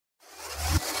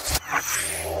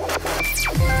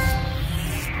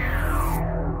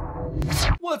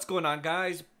What's going on,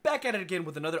 guys? Back at it again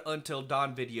with another Until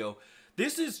Dawn video.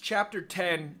 This is chapter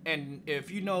 10, and if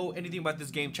you know anything about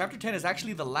this game, chapter 10 is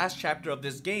actually the last chapter of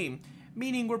this game,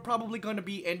 meaning we're probably going to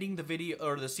be ending the video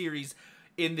or the series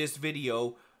in this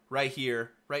video right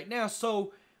here, right now.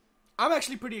 So I'm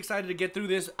actually pretty excited to get through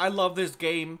this. I love this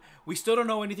game. We still don't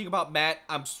know anything about Matt.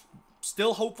 I'm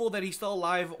still hopeful that he's still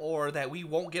alive or that we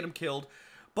won't get him killed,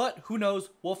 but who knows?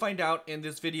 We'll find out in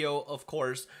this video, of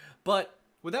course. But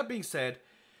with that being said,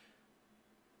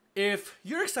 if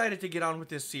you're excited to get on with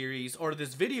this series, or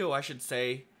this video I should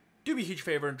say, do me a huge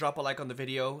favor and drop a like on the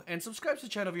video, and subscribe to the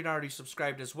channel if you're not already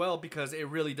subscribed as well, because it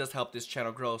really does help this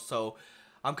channel grow. So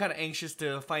I'm kind of anxious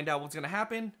to find out what's going to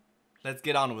happen. Let's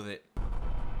get on with it.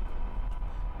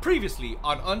 Previously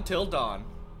on Until Dawn.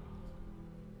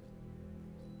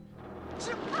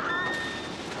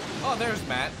 Oh, there's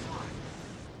Matt.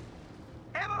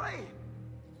 Emily!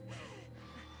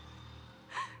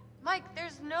 Mike,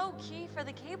 there's no key for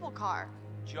the cable car.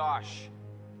 Josh,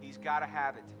 he's gotta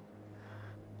have it.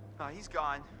 He's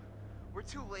gone. We're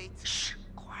too late. Shh,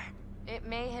 quiet. It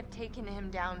may have taken him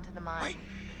down to the mine. Wait,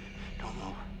 don't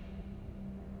move.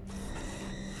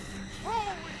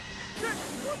 Holy shit!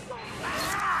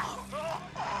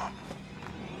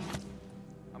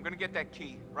 I'm gonna get that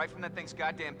key right from that thing's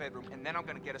goddamn bedroom, and then I'm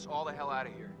gonna get us all the hell out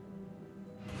of here.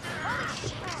 Holy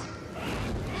shit!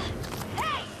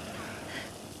 Hey!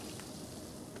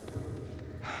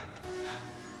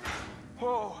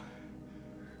 Whoa!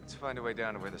 Let's find a way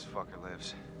down to where this fucker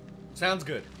lives. Sounds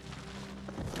good.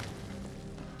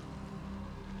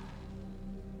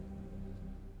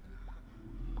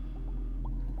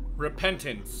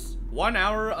 Repentance. 1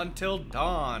 hour until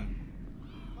dawn.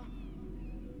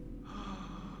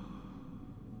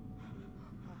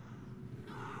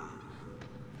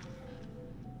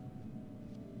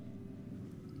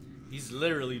 He's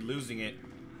literally losing it.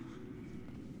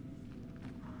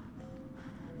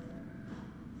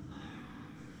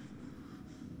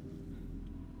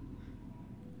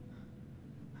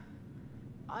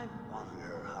 I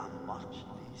wonder how much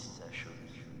these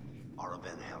sessions are of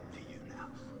any help to you now.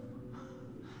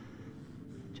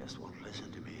 Just won't listen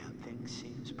to me and things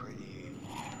seems pretty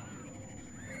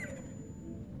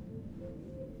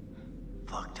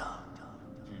fucked up.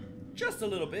 Just a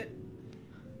little bit.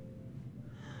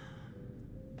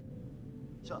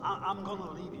 So I'm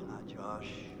gonna leave you now, Josh.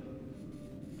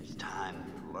 It's time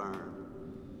to learn.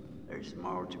 There's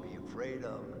more to be afraid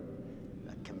of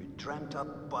that can be dreamt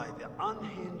up by the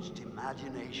unhinged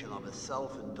imagination of a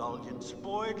self-indulgent,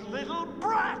 spoiled little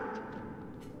brat.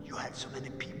 You had so many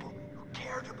people who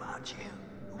cared about you,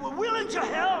 who were willing to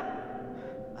help,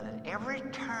 but at every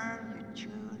turn you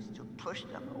choose to push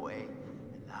them away,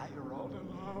 and now you're all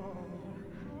alone.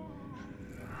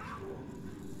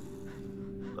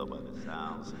 Though by the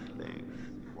sounds of things,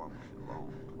 you won't be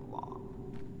alone for long.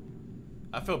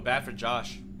 I feel bad for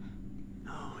Josh.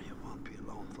 No, you won't be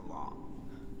alone for long.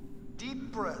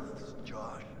 Deep breaths,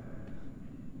 Josh.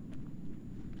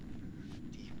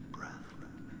 Deep breath.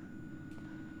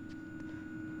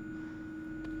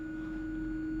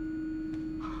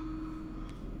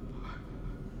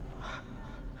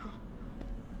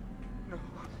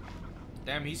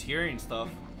 Damn, he's hearing stuff.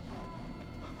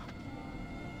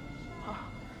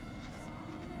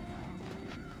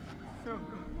 No,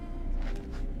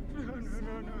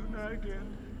 not again.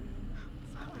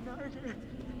 Not again.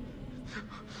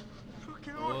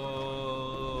 Get away.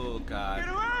 Oh, God. Get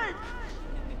away!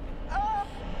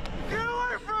 Get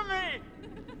away from me!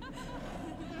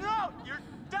 No, you're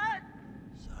dead!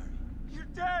 Sorry. You're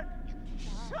dead!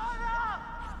 Shut up!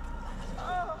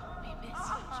 No!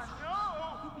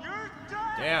 You're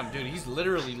dead! Damn, dude, he's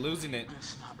literally losing it.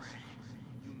 It's not ready.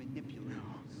 You manipulate.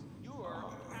 You are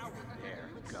out there.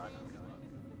 God.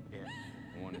 Yeah.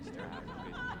 One is there.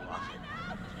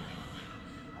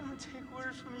 I don't take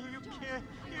orders from you. You can't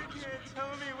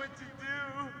tell me what to do.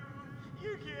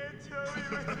 You can't tell me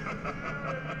what to do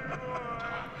anymore.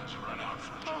 It's run out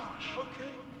for Josh.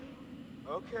 Okay.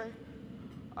 Okay.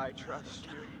 I trust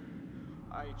you.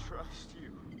 I trust you.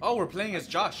 Oh, we're playing as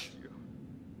Josh.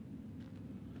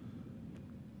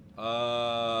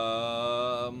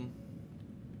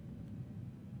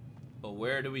 But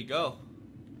where do we go?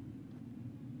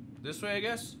 This way, I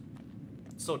guess?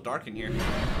 It's so dark in here.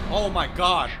 Oh my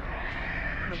God.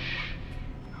 No.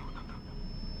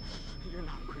 You're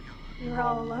not real. You were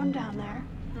all alone down there.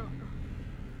 No,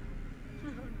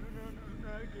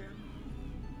 not again.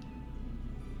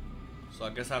 So I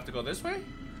guess I have to go this way?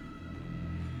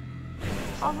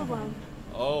 All alone.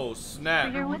 Oh, But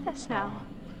snap. you're with us now.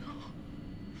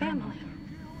 Family.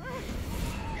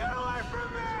 Get away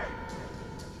from me!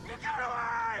 Get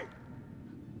away!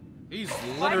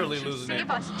 literally Why didn't you losing it. save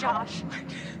us, Josh?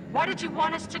 Why did you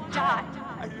want us to die?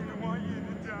 I didn't want you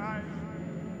to die.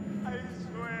 I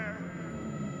swear.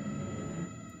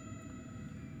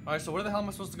 Alright, so where the hell am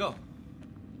I supposed to go?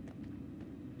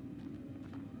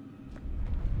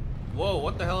 Whoa,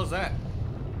 what the hell is that?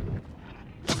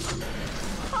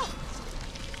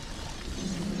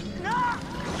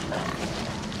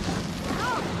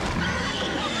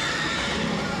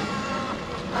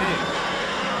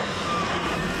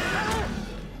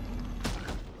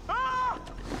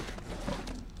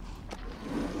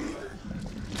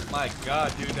 My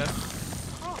god, dude, that's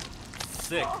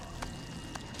sick.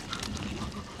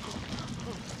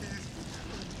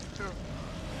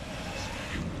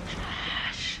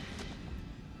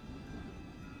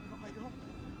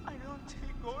 I don't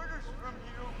take orders from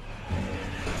you.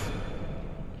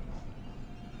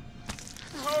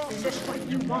 Is this what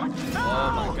you want?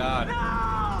 Oh my god.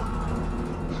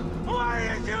 Why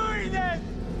are you doing this?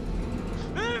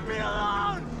 Leave me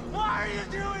alone! Why are you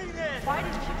doing this? Why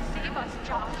didn't you save us,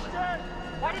 Josh?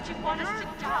 Why did you want us to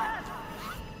die?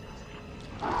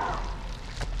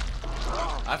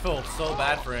 I feel so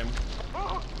bad for him.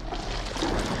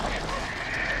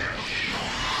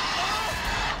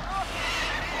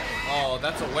 Oh,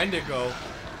 that's a Wendigo.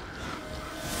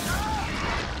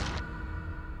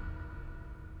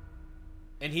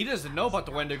 And he doesn't know about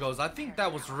the Wendigos. I think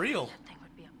that was real. That thing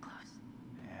would be up close.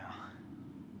 Yeah.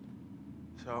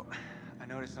 So, I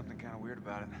noticed something kind of weird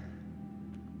about it.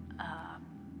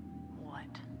 What?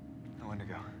 The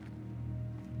Wendigo.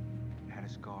 It had a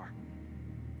scar.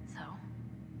 So?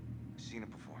 I've seen it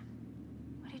before.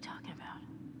 What are you talking about?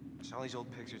 I saw these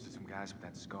old pictures of some guys with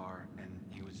that scar, and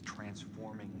he was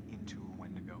transforming into a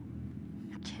Wendigo.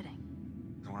 You're kidding.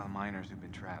 It was one of the miners who'd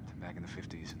been trapped back in the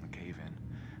 50s in the cave-in,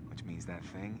 which means that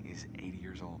thing is 80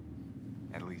 years old.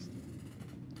 At least.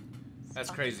 That's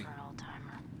Something crazy. For an old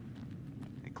timer.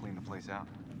 They cleaned the place out.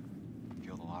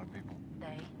 Killed a lot of people.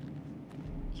 They?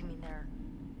 You mean there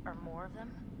are more of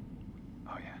them?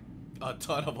 Oh yeah, A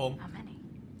ton of them. How many?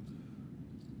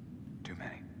 too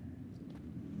many.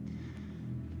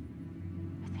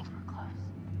 I think we're close.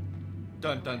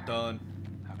 Dun dun dun.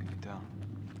 How can you tell?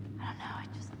 I don't know. I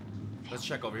just feel Let's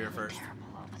check over here really first. terrible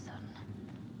all of a sudden.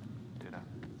 Did I?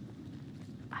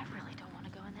 I really don't want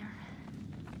to go in there.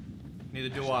 Neither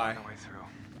do There's I. another way through.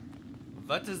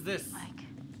 What is this? Mike,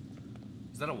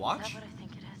 Is that a is watch? that what I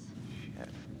think it is? Shit.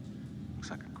 Looks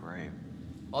like a grave.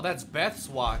 Oh, that's Beth's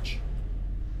watch.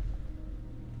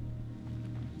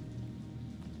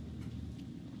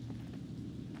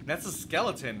 That's a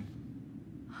skeleton.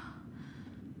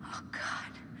 Oh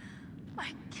God,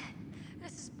 Mike,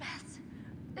 this is Beth.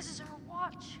 This is her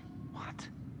watch. What?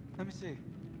 Let me see.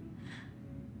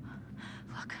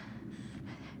 Look,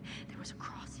 there was a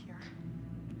cross here,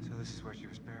 So this is where she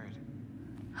was buried.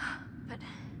 but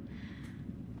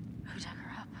who dug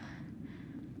her up?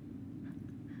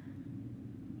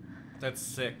 That's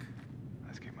sick.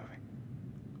 Let's keep moving.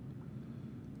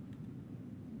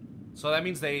 So that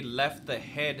means they left the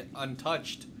head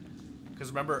untouched. Because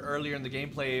remember earlier in the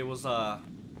gameplay it was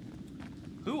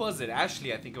who was it?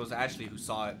 Ashley, I think it was Ashley who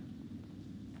saw it.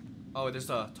 Oh, there's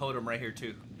a totem right here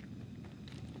too.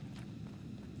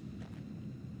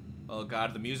 Oh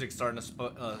god, the music's starting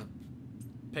to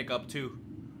pick up too.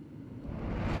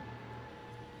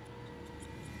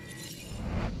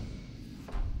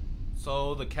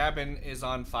 So the cabin is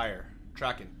on fire.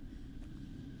 Tracking.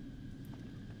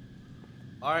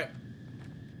 Alright.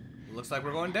 Looks like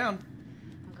we're going down.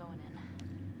 I'm going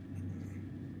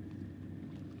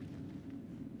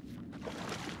in.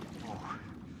 Oh.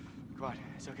 Come on,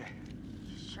 it's okay.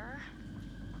 You sure?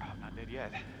 I'm not dead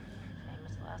yet.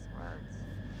 Famous last words.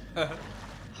 Oh,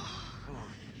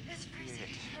 It's freezing.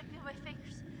 I can't feel my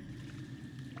fingers.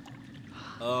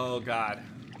 Oh god.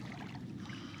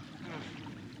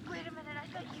 Wait a minute. I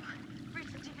thought you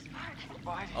reached the deepest part.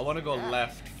 What? I want to go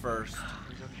left first.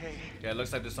 It's okay. Yeah, it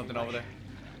looks like there's something over there.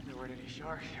 There weren't any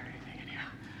sharks or anything in here.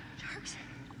 Sharks.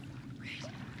 Great.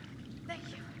 Thank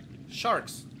you.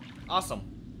 Sharks. Awesome.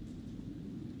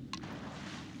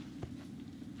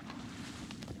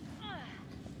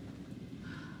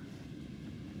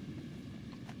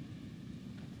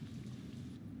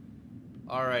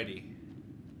 Alrighty.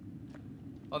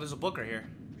 Oh, there's a book right here.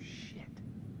 Shit.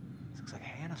 This looks like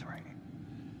Hannah's writing.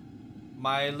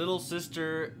 My little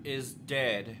sister is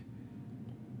dead.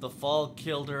 The fall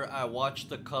killed her. I watched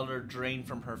the color drain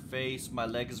from her face. My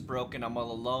leg is broken. I'm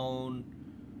all alone.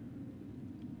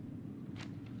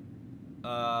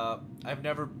 I've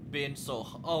never been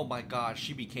so... Oh my gosh,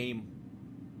 she became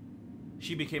a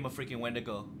freaking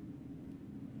Wendigo.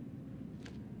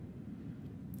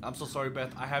 I'm so sorry,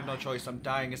 Beth. I have no choice. I'm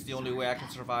dying. It's the only way I can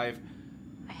survive.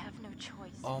 I have no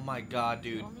choice. Oh my god,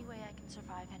 dude. The only way I can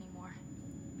survive anymore.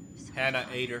 So Hannah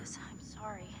ate her. I'm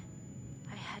sorry.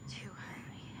 I had to.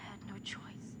 I had no choice.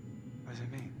 What does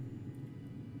it mean?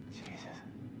 Jesus.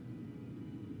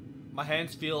 My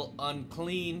hands feel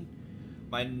unclean.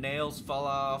 My nails fall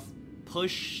off.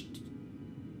 Pushed.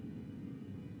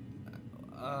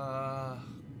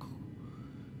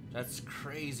 That's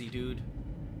crazy, dude.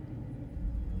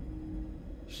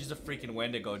 She's a freaking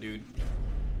Wendigo, dude.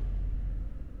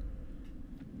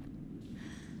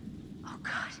 Oh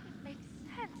God, it makes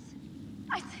sense.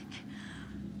 I think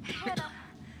Hannah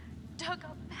dug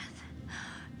up Beth.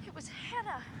 It was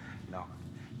Hannah. No,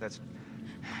 that's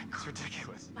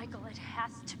ridiculous. Michael, it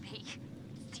has to be.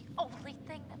 It's the only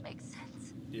thing that makes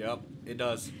sense. Yep, it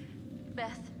does.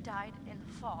 Beth died in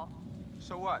the fall.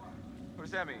 So what? What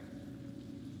does that mean?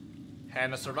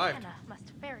 Hannah survived. Hannah must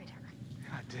have buried her.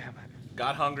 God damn it.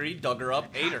 Got hungry, dug her up,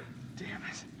 ate her. Damn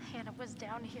it. Hannah was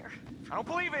down here. I don't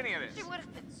believe any of this. She would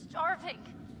have been starving.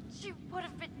 She would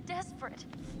have been desperate.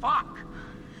 Fuck!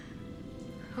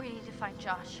 We need to find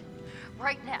Josh.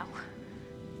 Right now.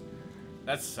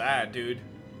 That's sad, dude.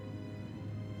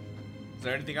 Is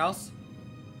there anything else?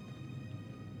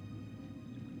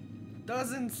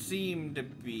 Doesn't seem to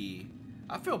be.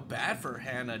 I feel bad for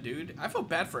Hannah, dude. I feel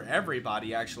bad for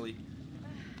everybody, actually.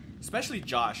 Especially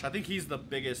Josh. I think he's the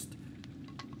biggest,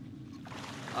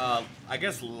 I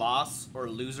guess, loss or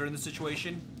loser in the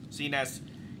situation. Seeing as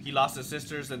he lost his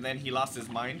sisters and then he lost his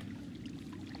mind.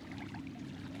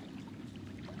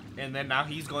 And then now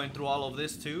he's going through all of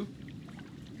this, too.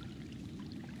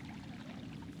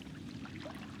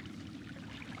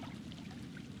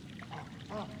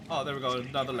 Oh, there we go.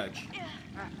 Another ledge.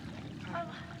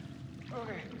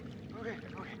 Okay.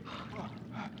 Oh,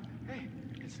 hey,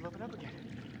 it's looking up again.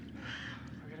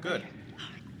 We're gonna Good. make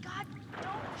it. God,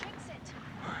 don't jinx it.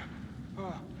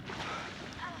 Oh.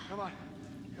 Come on.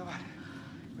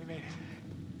 We made it.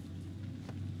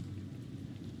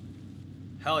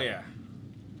 Hell yeah.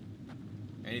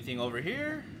 Anything over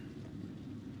here?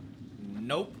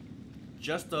 Nope.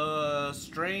 Just a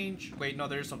strange... Wait, no,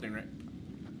 there's something, right?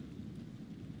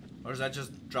 Or does that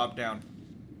just drop down?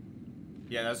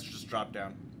 Yeah, that's just drop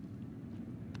down.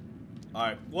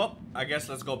 Alright, well, I guess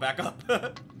let's go back up.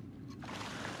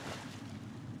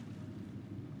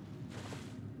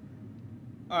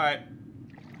 Alright.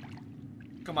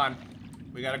 Come on.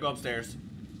 We gotta go upstairs.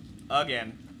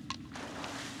 Again.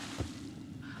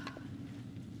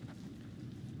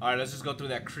 Alright, let's just go through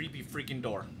that creepy freaking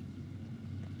door.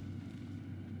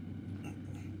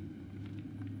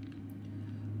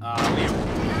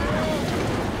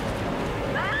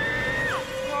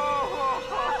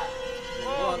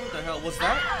 What the hell was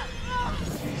that?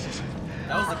 Jesus.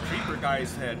 That was the creeper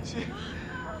guy's head.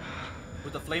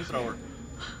 With the flamethrower.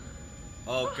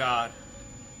 Oh god.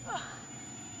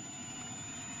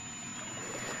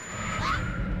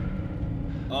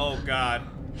 Oh god.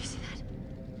 You see that?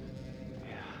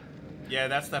 Yeah,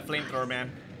 that's that flamethrower,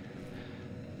 man.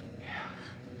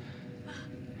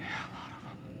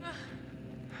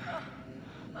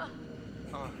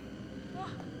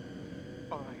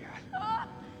 Oh my god.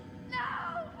 No!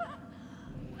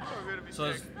 We're gonna be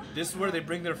So sick. is this where they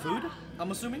bring their food?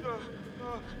 I'm assuming? Wait, hold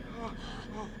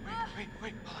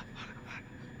on.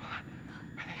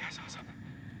 I think I saw something.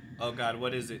 Oh god,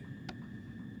 what is it?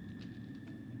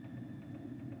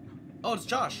 Oh, it's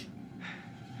Josh.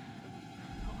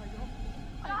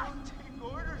 I don't take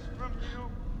orders from you.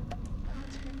 I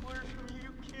don't take orders from you.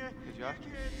 You can't Josh?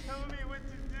 tell me what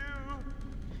to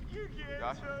do. You can't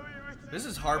Josh? tell me what to This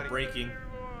is do heartbreaking.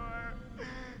 anymore.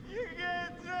 You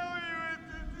can't tell me what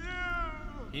to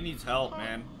do. He needs help,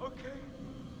 man.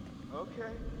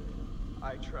 Okay.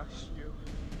 I trust you.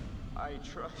 I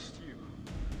trust you.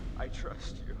 I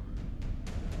trust you.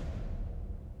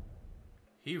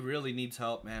 He really needs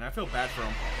help, man. I feel bad for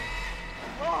him.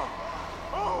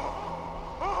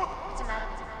 What's the matter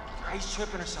with her? He's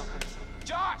tripping or something.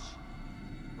 Josh!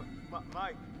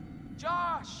 Mike,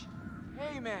 Josh!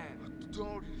 Hey, man.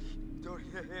 don't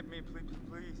hit me,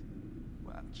 please.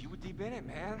 Well, you were deep in it,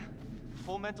 man.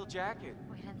 Full mental jacket.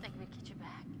 We didn't think we'd get you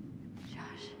back.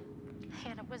 Josh,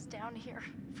 Hannah was down here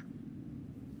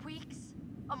for weeks,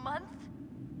 a month.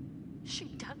 She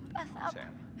dug Beth up. Sam.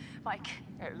 Mike,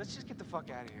 Hey, let's just get the fuck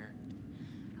out of here.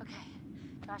 okay.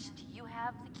 Josh, do you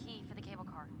have the key for the cable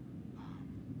car?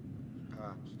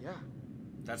 Yeah.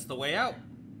 That's the way out. Oh,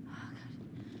 God.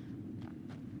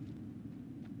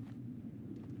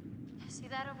 You see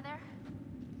that over there?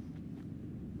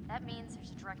 That means there's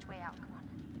a direct way out. Come on.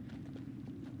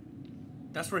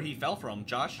 That's where he fell from,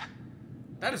 Josh.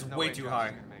 That is No way way too Josh high.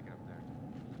 is gonna make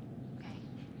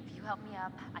you help me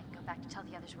up, I can go back to tell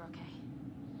the others we're okay.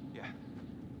 Yeah.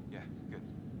 Yeah, good.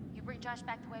 You bring Josh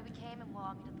back the way we came, and we'll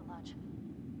all meet at the lodge.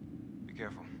 Be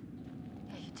careful.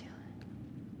 Yeah, you too.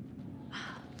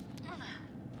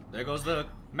 There goes the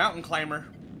mountain climber.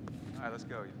 Alright, let's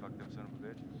go, you fucked up son of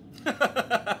a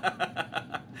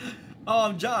bitch. Oh,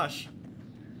 I'm Josh.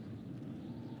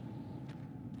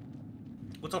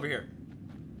 What's over here?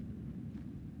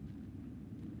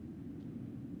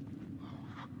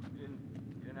 You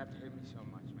didn't have to hit me so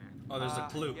much, man. Oh, there's a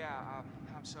clue. Yeah,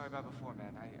 I'm sorry about before,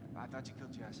 man. I thought you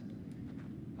killed Jess.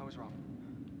 I was wrong.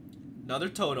 Another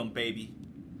totem, baby.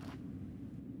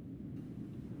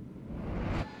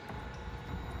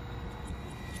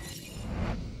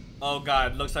 Oh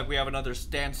god, looks like we have another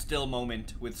standstill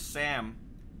moment with Sam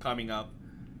coming up.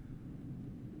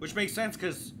 Which makes sense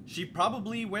because she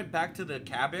probably went back to the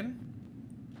cabin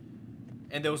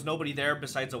and there was nobody there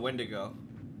besides a Wendigo.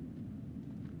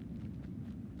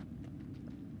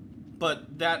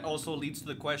 But that also leads to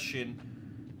the question,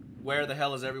 where the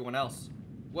hell is everyone else?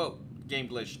 Whoa, game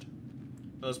glitched.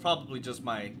 It was probably just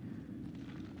my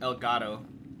Elgato.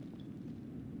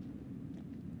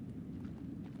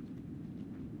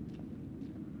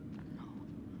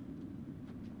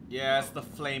 Yeah, it's the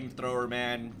flamethrower,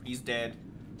 man. He's dead.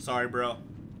 Sorry, bro.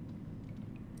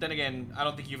 Then again, I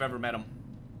don't think you've ever met him.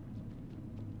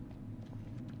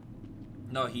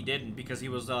 No, he didn't, because he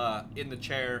was in the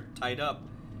chair, tied up,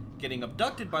 getting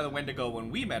abducted by the Wendigo when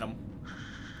we met him.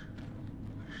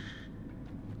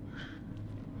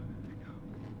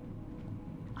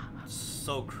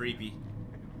 So creepy.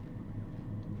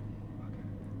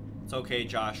 It's okay,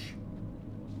 Josh.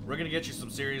 We're gonna get you some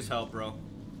serious help, bro.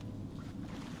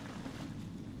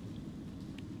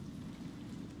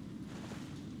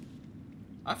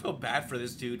 I feel bad for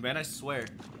this dude, man, I swear.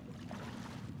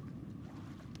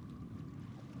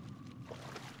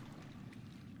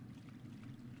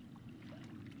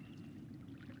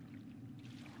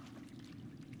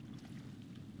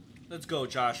 Let's go,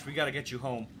 Josh. We gotta get you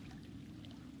home.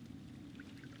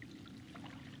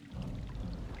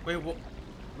 Wait,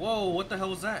 whoa, what the hell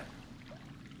was that?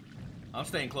 I'm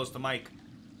staying close to Mike.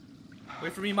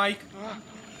 Wait for me, Mike.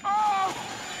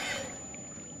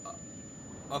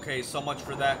 Okay, so much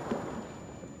for that.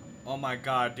 Oh my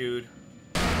god, dude.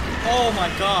 Oh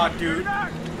my god, dude.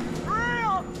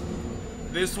 Real!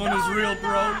 This one is real,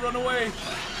 bro. Run away.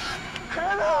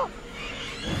 Hannah!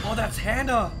 Oh, that's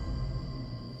Hannah.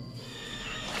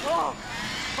 Oh!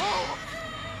 Oh!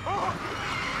 Oh!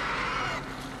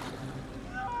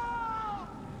 No!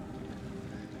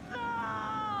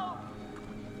 No!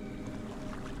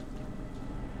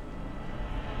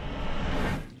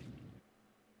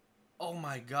 Oh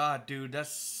my god, dude. That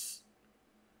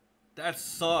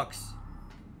sucks.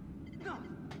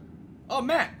 Oh,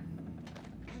 Matt.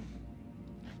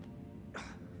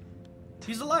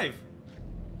 He's alive.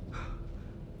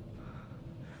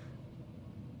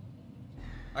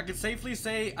 I can safely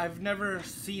say I've never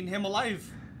seen him alive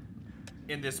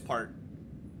in this part.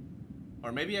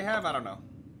 Or maybe I have, I don't know.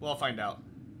 We'll find out.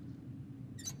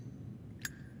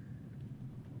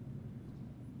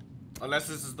 Unless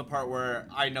this is the part where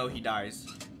I know he dies.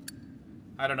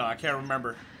 I don't know, I can't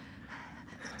remember.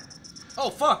 Oh,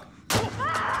 fuck!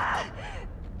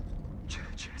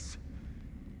 Jess.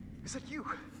 Is that you?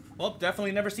 Well,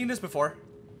 definitely never seen this before.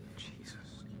 Jesus,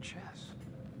 Jess.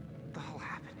 What the hell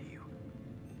happened to you?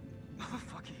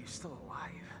 Motherfucker, you still alive?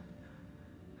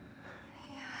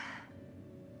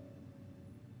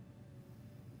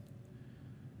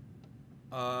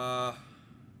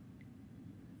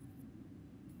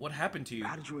 What happened to you?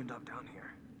 How did you end up down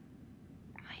here?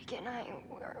 Mike and I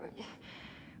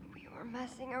we were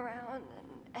messing around,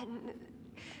 and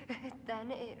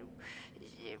then it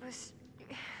was.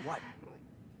 What?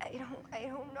 I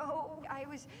don't know. I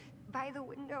was by the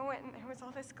window, and there was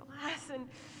all this glass, and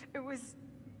it was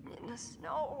in the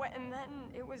snow, and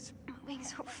then it was moving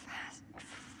so fast.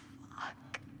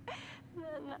 Fuck. And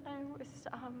then I was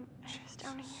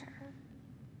down here.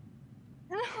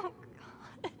 Oh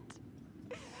God.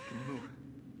 Can you move?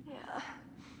 Yeah.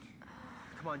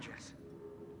 Come on, Jess.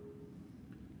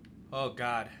 Oh,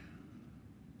 God.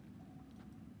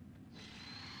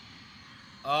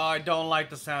 Oh, I don't like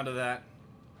the sound of that.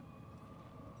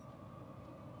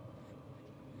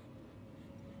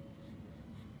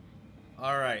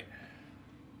 Alright.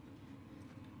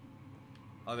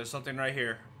 Oh, there's something right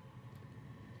here.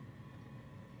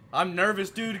 I'm nervous,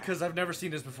 dude, because I've never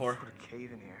seen this before. Put a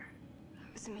cave in here.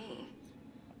 It was me.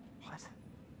 What?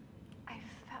 I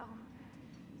fell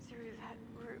through that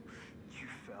roof. You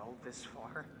fell this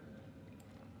far?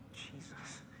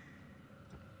 Jesus.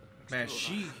 Man, Makes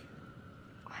two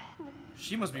of us.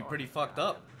 She must be pretty fucked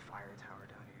up. Fire tower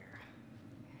down here.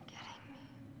 You're kidding me.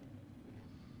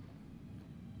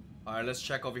 Alright, let's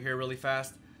check over here really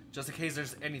fast. Just in case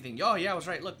there's anything. Oh, yeah, I was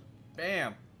right. Look.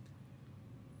 Bam.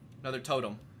 Another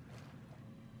totem.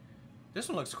 This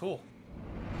one looks cool.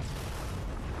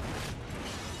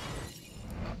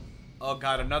 Oh,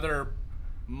 God. Another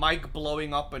mic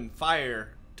blowing up and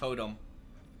fire totem.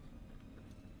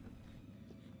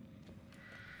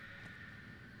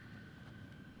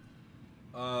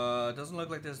 Doesn't look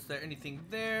like there's anything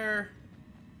there.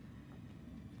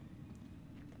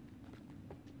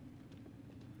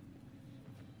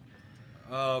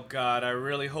 Oh God, I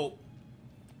really hope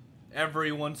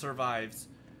everyone survives.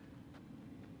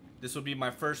 This will be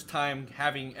my first time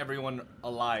having everyone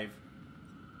alive.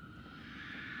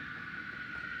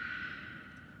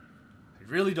 I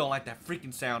really don't like that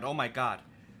freaking sound. Oh my God.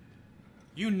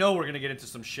 You know we're gonna get into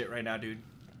some shit right now, dude.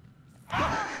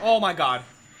 Oh my God.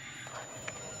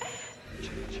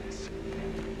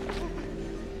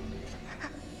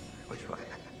 Which way?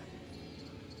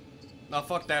 No,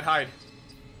 fuck that. Hide.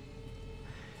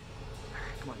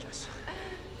 Come on, Jess.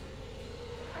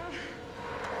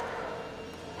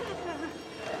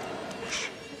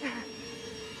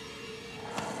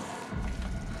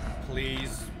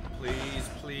 Please, please,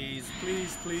 please,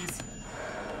 please, please.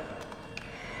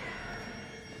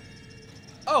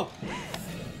 Oh!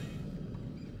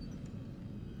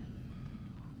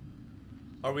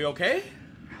 Are we okay?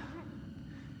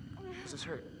 Does this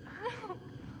hurt?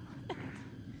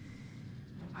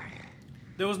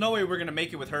 There was no way we're gonna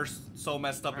make it with her so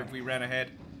messed up if we ran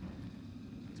ahead.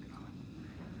 Let's go.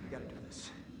 We gotta do this.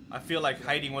 I feel like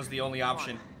hiding was the only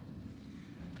option.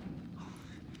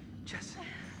 Jess,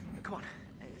 come on.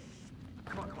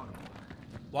 Come on, come on.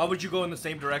 Why would you go in the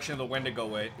same direction the Wendigo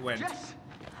went? Jess!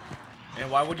 And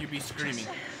why would you be screaming?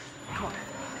 Jess. Come on.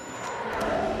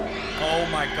 Oh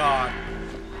my God.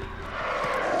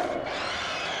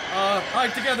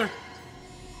 Hide together.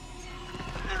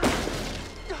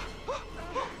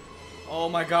 Oh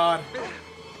my God.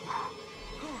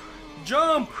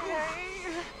 Jump!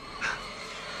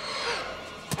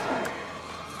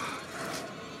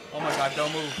 Oh my God,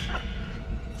 don't move.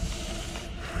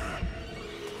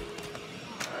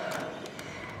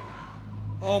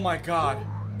 Oh my God.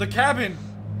 The cabin!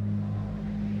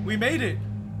 We made it!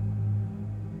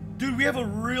 Dude, we have a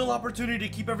real opportunity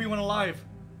to keep everyone alive.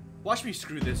 Watch me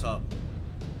screw this up.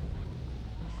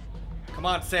 Come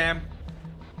on, Sam.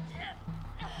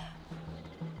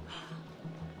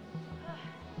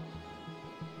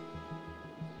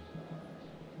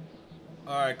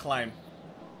 Alright, climb.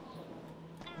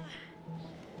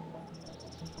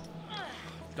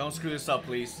 Don't screw this up,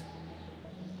 please.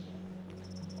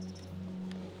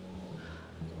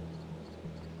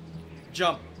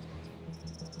 Jump.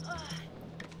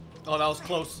 Oh, that was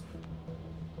close.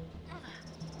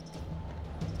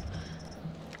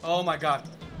 Oh my God.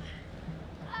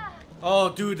 Oh,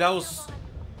 dude, that was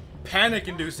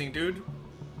panic-inducing, dude.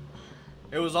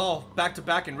 It was all back to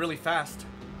back and really fast.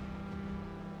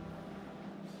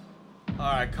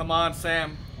 Alright, come on,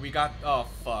 Sam. We got... Oh,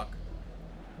 fuck.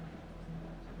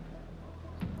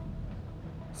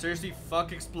 Seriously,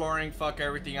 fuck exploring, fuck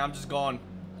everything. I'm just going.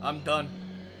 I'm done.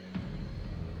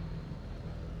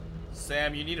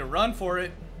 Sam, you need to run for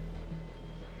it.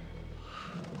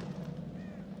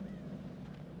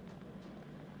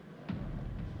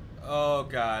 Oh,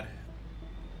 God.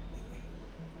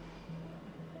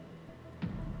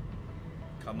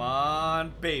 Come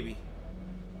on, baby.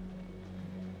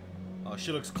 Oh,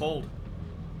 she looks cold.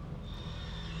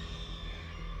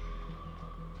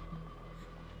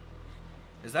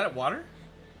 Is that water?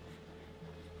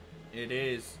 It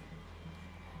is.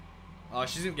 Oh,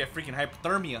 she's gonna get freaking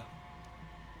hypothermia.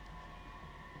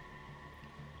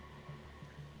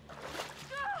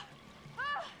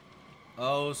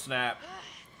 Oh, snap.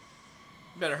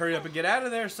 You better hurry up and get out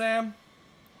of there, Sam.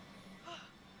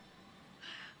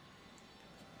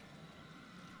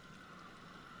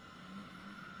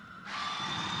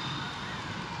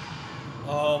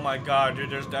 Oh my God, dude,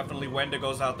 there's definitely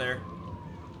Wendigos out there.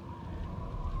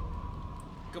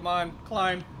 Come on,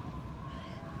 climb.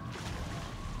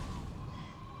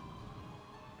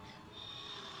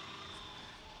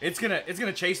 It's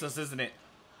gonna chase us, isn't it?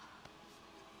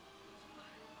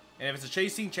 And if it's a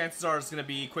chasing, chances are it's gonna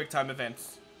be quick time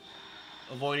events.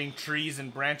 Avoiding trees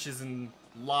and branches and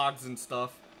logs and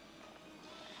stuff.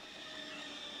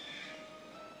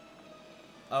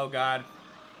 Oh God.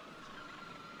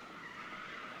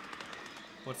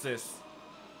 What's this?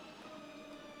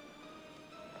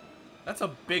 That's a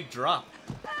big drop.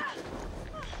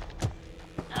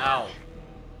 Ow.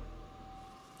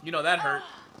 You know that hurt.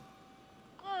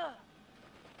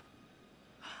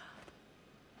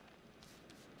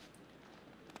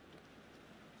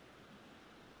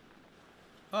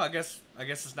 Oh, I guess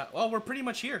it's not. Well, we're pretty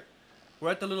much here.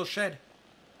 We're at the little shed.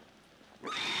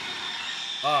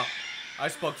 Oh, I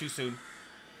spoke too soon.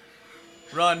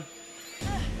 Run.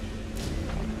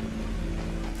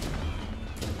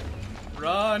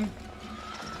 Run.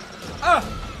 Ah!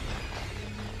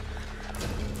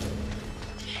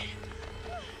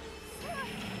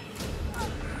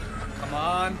 Come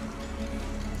on.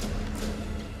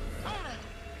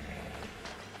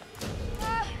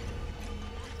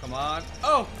 Come on.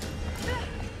 Oh!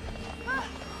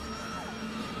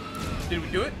 Did we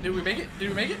do it? Did we make it? Did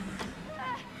we make it?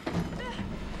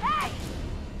 Hey!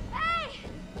 Hey!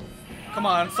 Come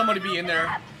on, somebody be in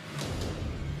there.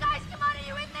 Guys, come on, are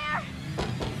you in there?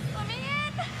 Let me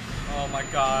in! Oh my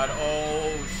god.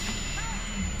 Oh.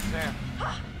 Sam.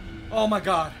 Oh my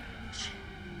god.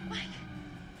 Mike.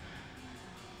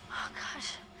 Oh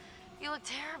gosh, you look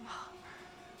terrible.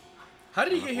 How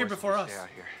did he get here before us? Stay out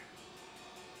here.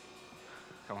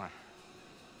 Come on.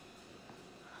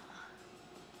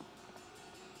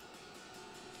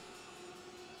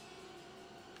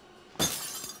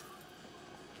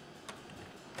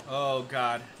 Oh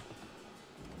god.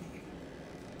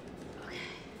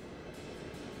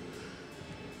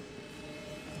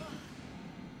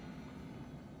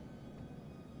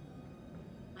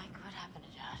 Mike, what happened to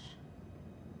Josh?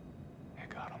 I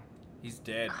got him. He's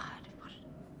dead. God, what an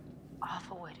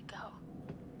awful way to go.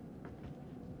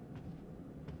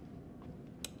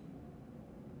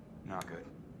 Not good.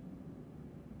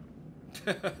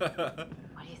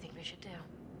 What do you think we should do?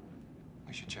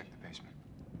 We should check the basement.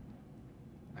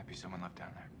 Might be someone left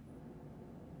down there.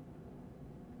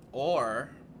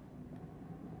 Or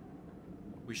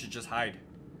we should just hide.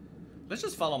 Let's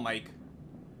just follow Mike.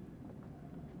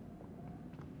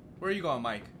 Where are you going,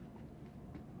 Mike?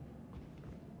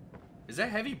 Is that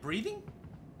heavy breathing?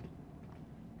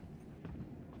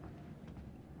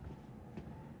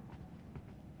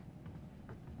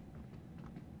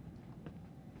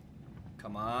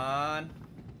 Come on.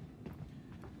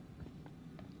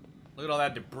 Look at all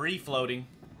that debris floating.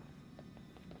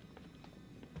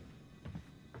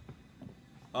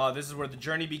 Oh, this is where the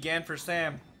journey began for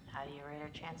Sam. How do you rate our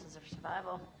chances of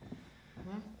survival?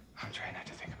 I'm trying not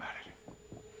to think about it.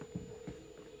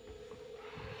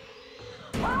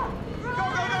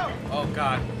 Oh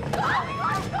god.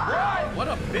 What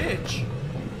a bitch.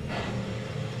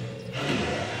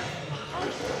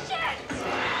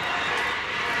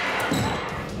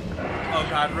 Oh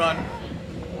god, run.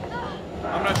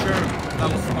 I'm not sure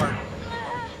that was smart.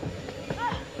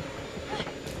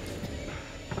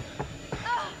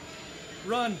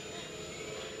 Run.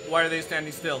 Why are they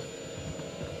standing still?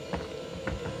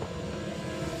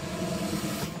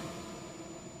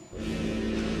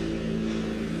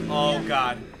 Oh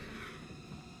god.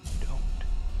 Don't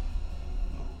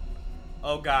move.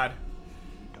 Oh god.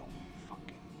 Don't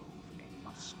fucking move a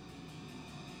muscle.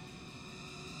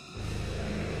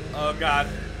 Oh god.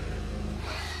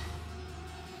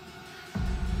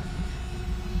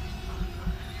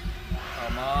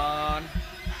 Come on.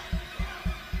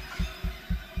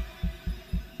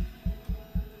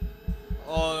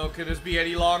 Oh, could this be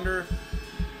any longer?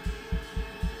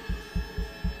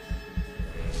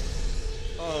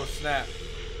 Oh, snap.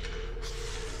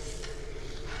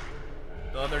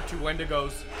 The other two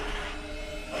Wendigos.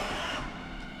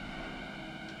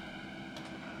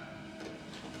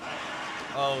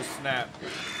 Oh, snap.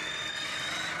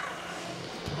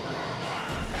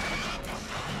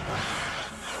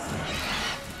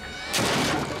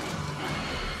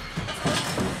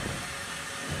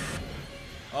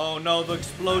 Oh no, the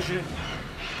explosion.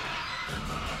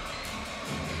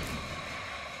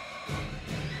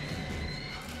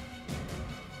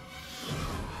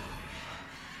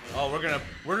 Oh, we're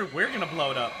gonna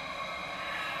blow it up.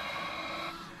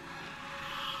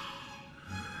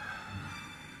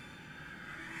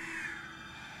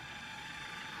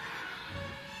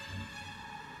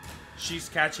 She's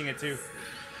catching it too.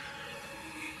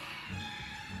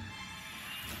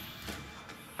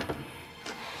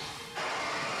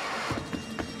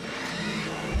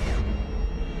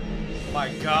 My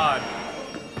god.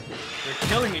 They're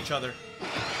killing each other.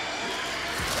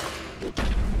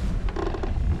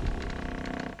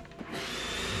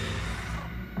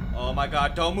 Oh my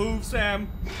god, don't move, Sam.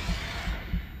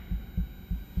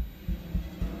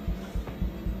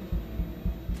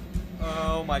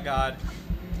 Oh my god.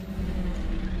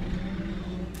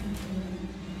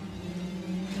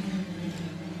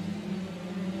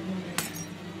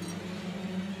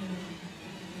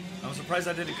 I'm surprised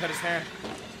I didn't cut his hand.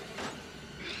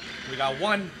 We got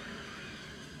one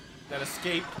that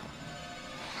escaped.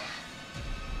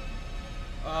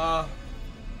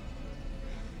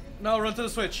 No, run to the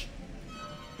switch.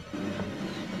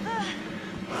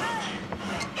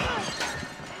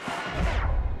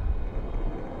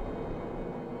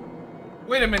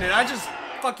 Wait a minute, I just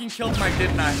fucking killed Mike,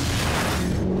 didn't I?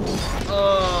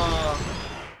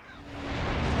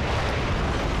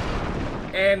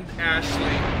 And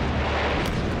Ashley.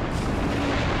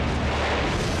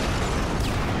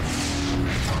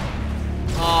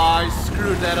 Oh, I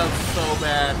screwed that up so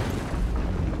bad.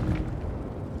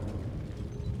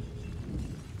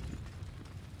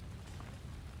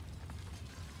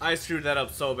 I screwed that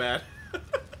up so bad.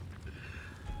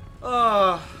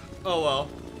 Oh well.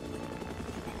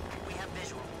 We have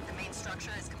visual. The main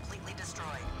structure is completely destroyed.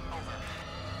 Over.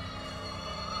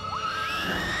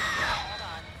 Hold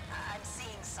on. I'm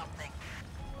seeing something.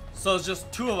 So it's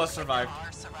just 2 of us survived. There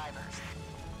are survivors.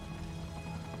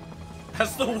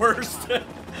 That's the worst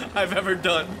I've ever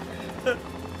done.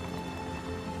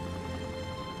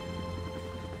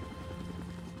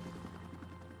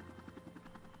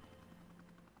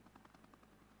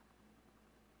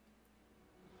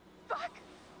 Fuck!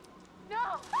 No!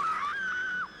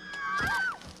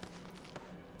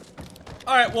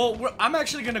 Alright, well, I'm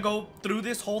actually gonna go through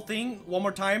this whole thing one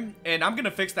more time, and I'm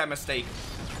gonna fix that mistake.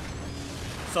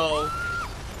 So,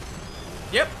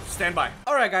 yep, stand by.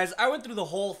 Alright guys, I went through the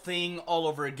whole thing all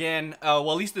over again,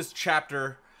 well at least this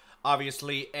chapter,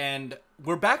 obviously, and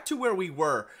we're back to where we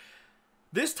were.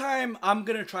 This time, I'm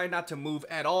gonna try not to move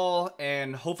at all,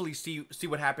 and hopefully see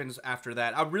what happens after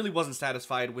that. I really wasn't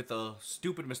satisfied with the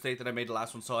stupid mistake that I made the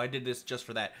last one, so I did this just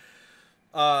for that.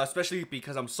 Especially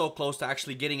because I'm so close to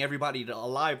actually getting everybody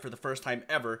alive for the first time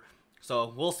ever.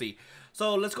 So, we'll see.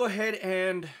 So, let's go ahead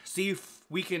and see if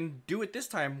we can do it this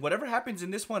time. Whatever happens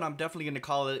in this one, I'm definitely going to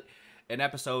call it an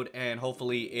episode, and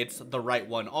hopefully it's the right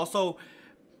one. Also,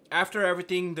 after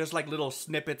everything, there's like little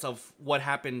snippets of what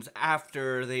happens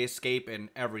after they escape and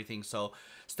everything. So,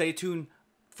 stay tuned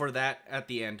for that at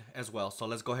the end as well. So,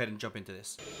 let's go ahead and jump into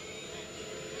this.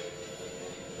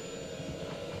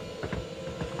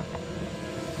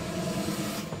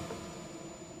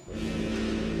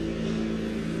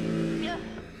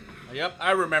 Yep,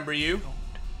 I remember you.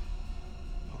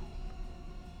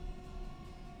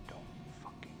 Don't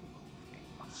fucking move,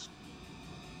 Amos.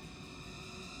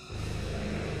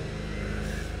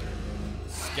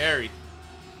 Scary.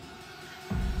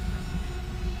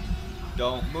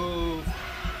 Don't move.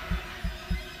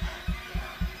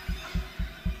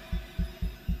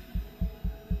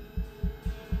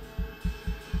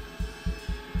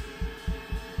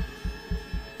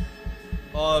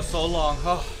 Oh, so long.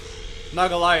 Oh, not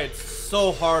gonna lie, it's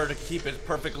so hard to keep it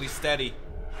perfectly steady.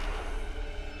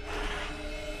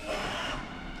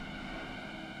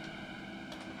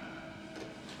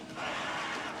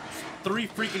 It's 3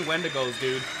 freaking Wendigos,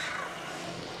 dude.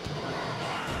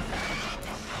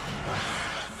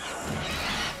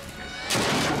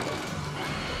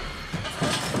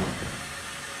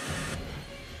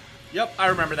 Yep, I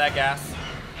remember that gas.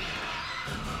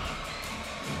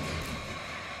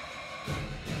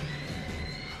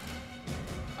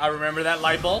 I remember that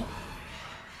light bulb.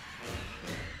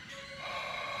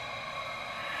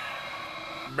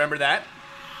 Remember that.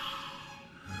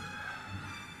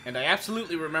 And I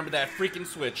absolutely remember that freaking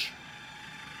switch.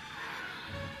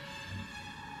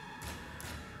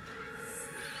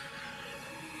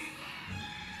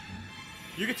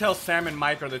 You could tell Sam and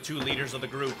Mike are the 2 leaders of the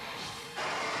group.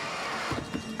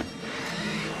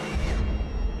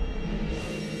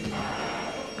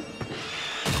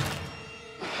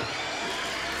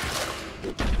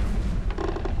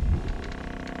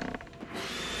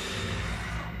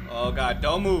 Oh god,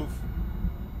 don't move.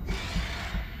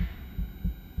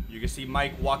 You can see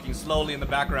Mike walking slowly in the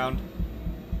background.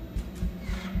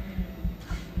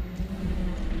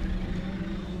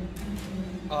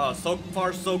 Oh, so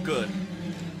far so good.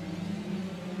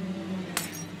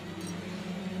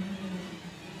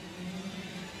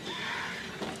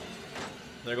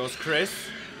 There goes Chris.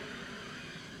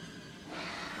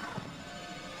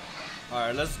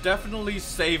 Alright, let's definitely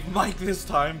save Mike this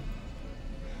time.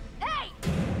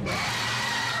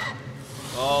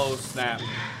 Oh, snap.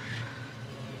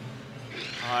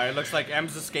 Alright, looks like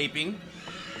M's escaping.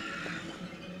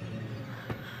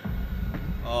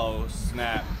 Oh,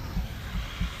 snap.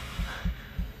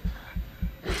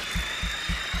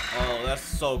 Oh, that's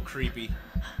so creepy.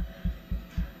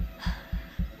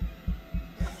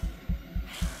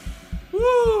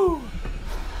 Woo!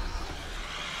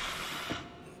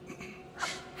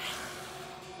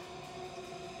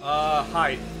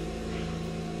 Hide.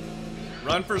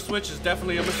 Run for switch is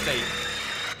definitely a mistake.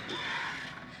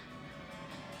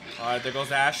 Alright, there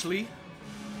goes Ashley.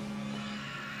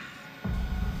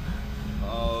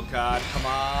 Oh Oh God, come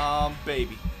on,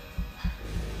 baby.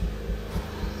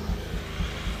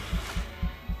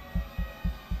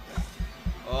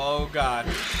 Oh God.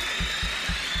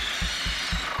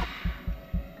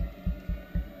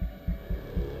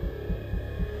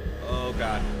 Oh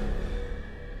God.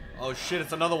 Oh shit,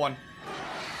 it's another one.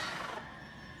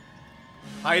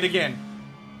 Hide again.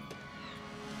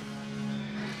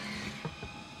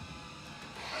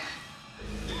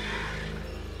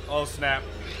 Oh snap.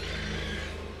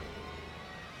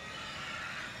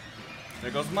 There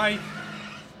goes Mike.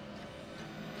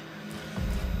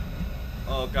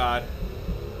 Oh God.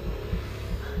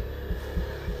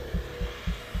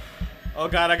 Oh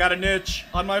God, I got an itch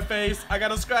on my face. I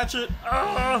gotta scratch it.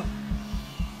 Ah!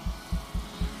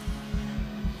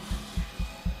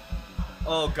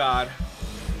 Oh God.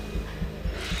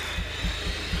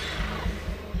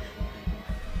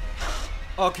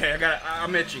 Okay,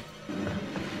 I'm itchy.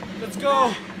 Let's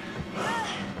go.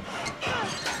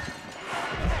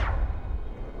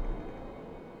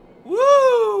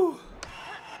 Woo!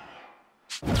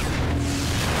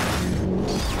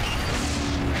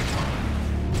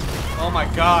 Oh my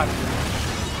God.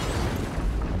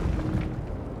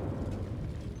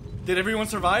 Did everyone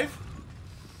survive?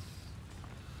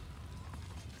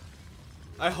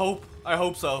 I hope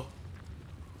so.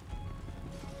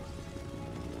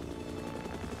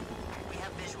 We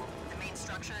have visual. The main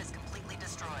structure is completely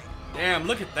destroyed. Damn,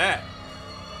 look at that.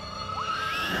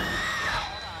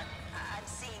 Hold on. I'm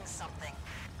seeing something.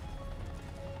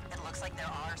 It looks like there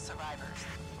are survivors.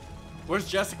 Where's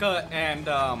Jessica and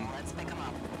Let's pick them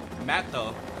up. Matt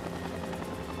though?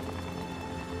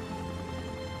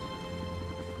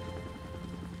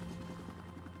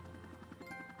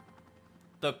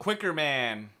 The Quicker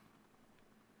Man.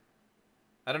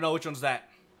 I don't know which one's that.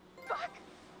 Fuck.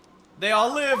 They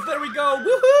all live. There we go.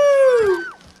 Woohoo!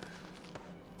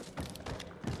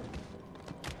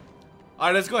 All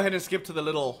right, let's go ahead and skip to the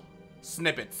little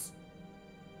snippets.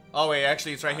 Oh wait,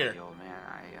 actually, it's right here. Old man,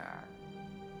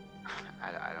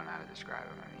 I don't know how to describe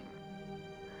him. I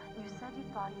mean, You said you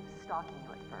thought he was stalking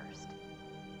you at first.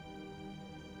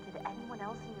 Did anyone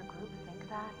else in your group think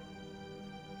that?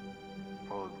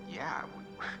 well, yeah.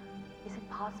 Is it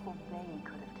possible they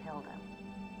could have killed him?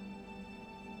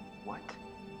 What?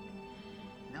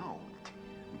 No,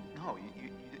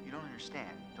 you don't understand.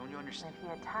 Don't you And understand? if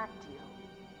he attacked you,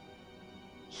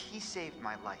 He saved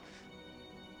my life,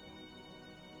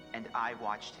 and I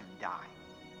watched him die.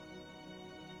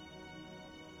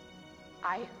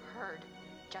 I heard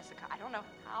Jessica. I don't know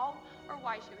how or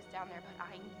why she was down there, but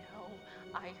I know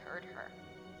I heard her.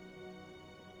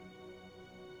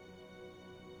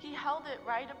 He held it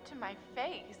right up to my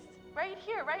face. Right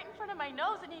here, right in front of my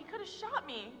nose, and he could have shot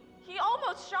me. He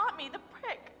almost shot me, the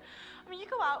prick. I mean, you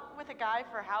go out with a guy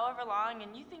for however long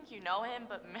and you think you know him,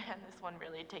 but man, this one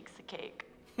really takes the cake.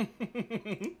 I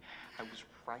was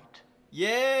right,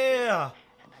 Yeah.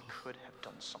 and I could have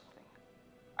done something.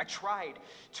 I tried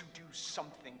to do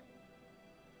something.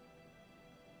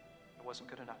 It wasn't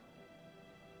good enough.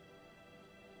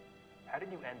 How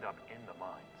did you end up in the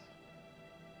mines?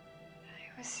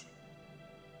 I was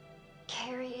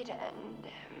carried and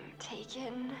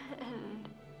taken and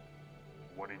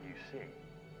What did you see?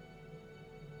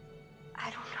 I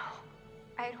don't know.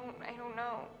 I don't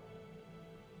know.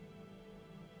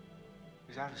 He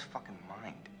was out of his fucking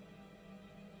mind.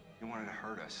 He wanted to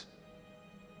hurt us.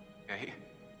 Okay?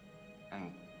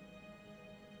 And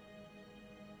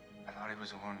I thought he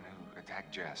was the one who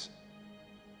attacked Jess.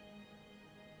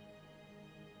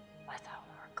 I thought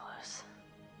we were close.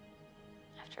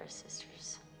 After his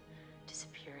sisters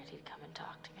disappeared, he'd come and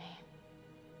talk to me.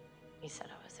 He said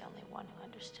I was the only one who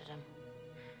understood him.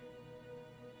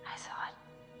 I thought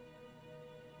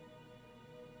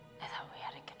we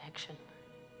had a connection.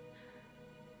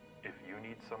 If you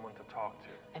need someone to talk to,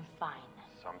 I'm fine.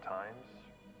 sometimes,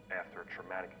 after a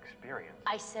traumatic experience,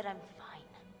 I said I'm fine.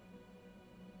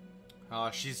 Oh,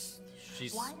 she's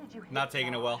Why did you hit not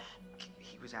taking it well. Josh?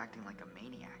 He was acting like a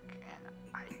maniac, and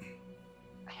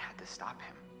I had to stop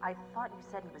him. I thought you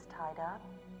said he was tied up.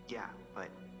 Yeah, but...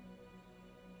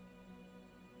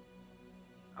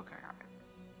 Okay,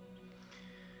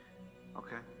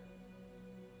 okay.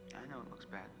 I know it looks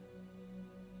bad.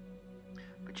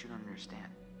 But you don't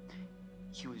understand.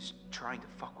 He was trying to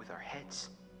fuck with our heads.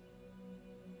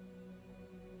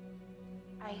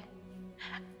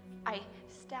 I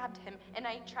stabbed him and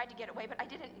I tried to get away, but I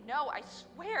didn't know. I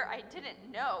swear I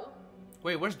didn't know.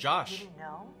 Wait, where's Josh? You didn't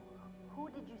know? Who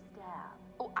did you stab?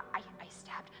 Oh, I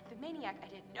stabbed the maniac. I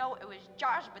didn't know it was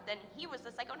Josh, but then he was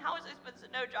the psycho. And how was I supposed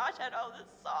to know Josh had all the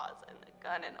sauce and the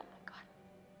gun and oh my god.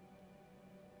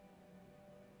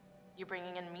 You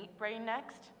bringing in Meat Brain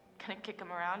next? Gonna kick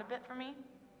him around a bit for me?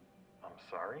 I'm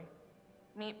sorry?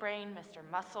 Meat Brain, Mr.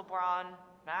 Muscle Brawn,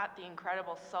 Matt the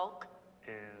Incredible Sulk.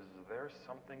 Is there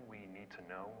something we need to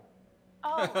know?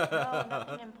 Oh, no,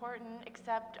 nothing important,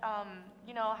 except,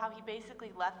 you know, how he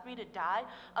basically left me to die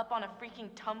up on a freaking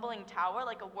tumbling tower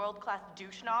like a world-class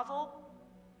douche nozzle?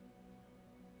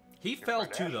 He Your fell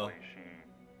friend too, though. Ashley,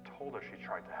 she told us she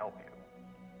tried to help you.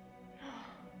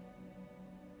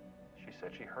 She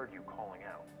said she heard you calling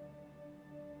out.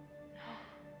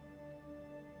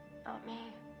 Not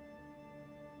me.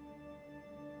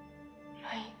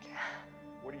 Mike.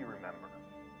 What do you remember?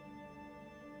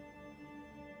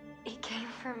 He came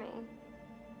for me.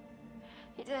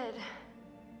 He did.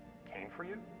 Came for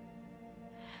you?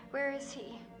 Where is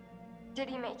he? Did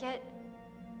he make it?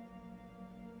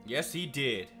 Yes, he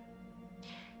did.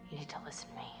 You need to listen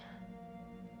to me.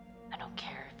 I don't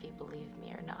care if you believe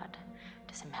me or not.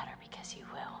 Doesn't matter because you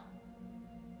will.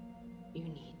 You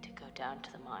need to go down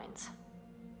to the mines.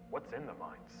 What's in the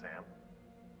mines, Sam?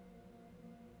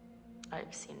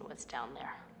 I've seen what's down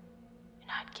there,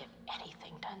 and I'd give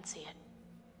anything to unsee it.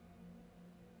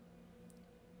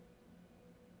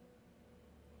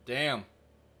 Damn.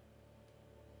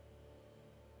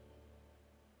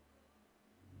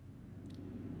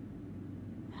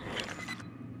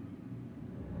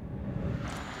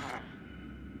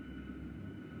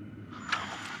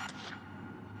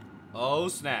 Oh,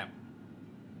 snap.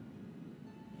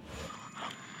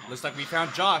 Looks like we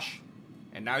found Josh,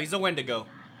 and now he's a Wendigo.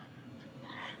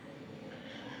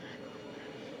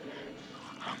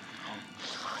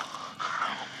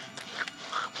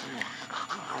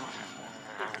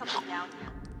 There's something down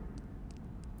here.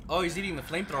 Oh, he's eating the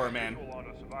flamethrower, man. Visual on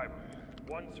a survivor.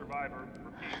 One survivor,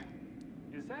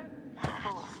 repeat. Is that?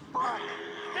 Oh, fuck!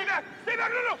 Stay back! Stay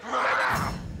back! No, no! Stay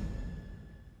back!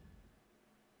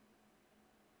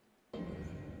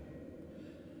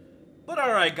 But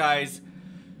alright, guys.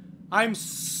 I'm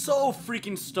so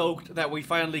freaking stoked that we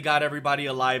finally got everybody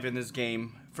alive in this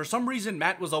game. For some reason,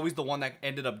 Matt was always the one that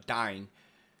ended up dying.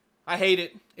 I hate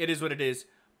it. It is what it is.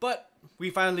 But we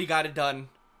finally got it done.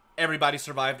 Everybody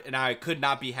survived, and I could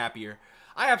not be happier.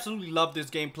 I absolutely love this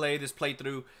gameplay, this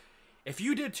playthrough. If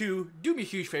you did too, do me a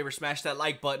huge favor, smash that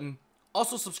like button.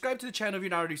 Also, subscribe to the channel if you're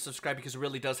not already subscribed because it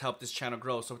really does help this channel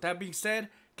grow. So with that being said,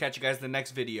 catch you guys in the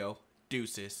next video.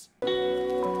 Deuces.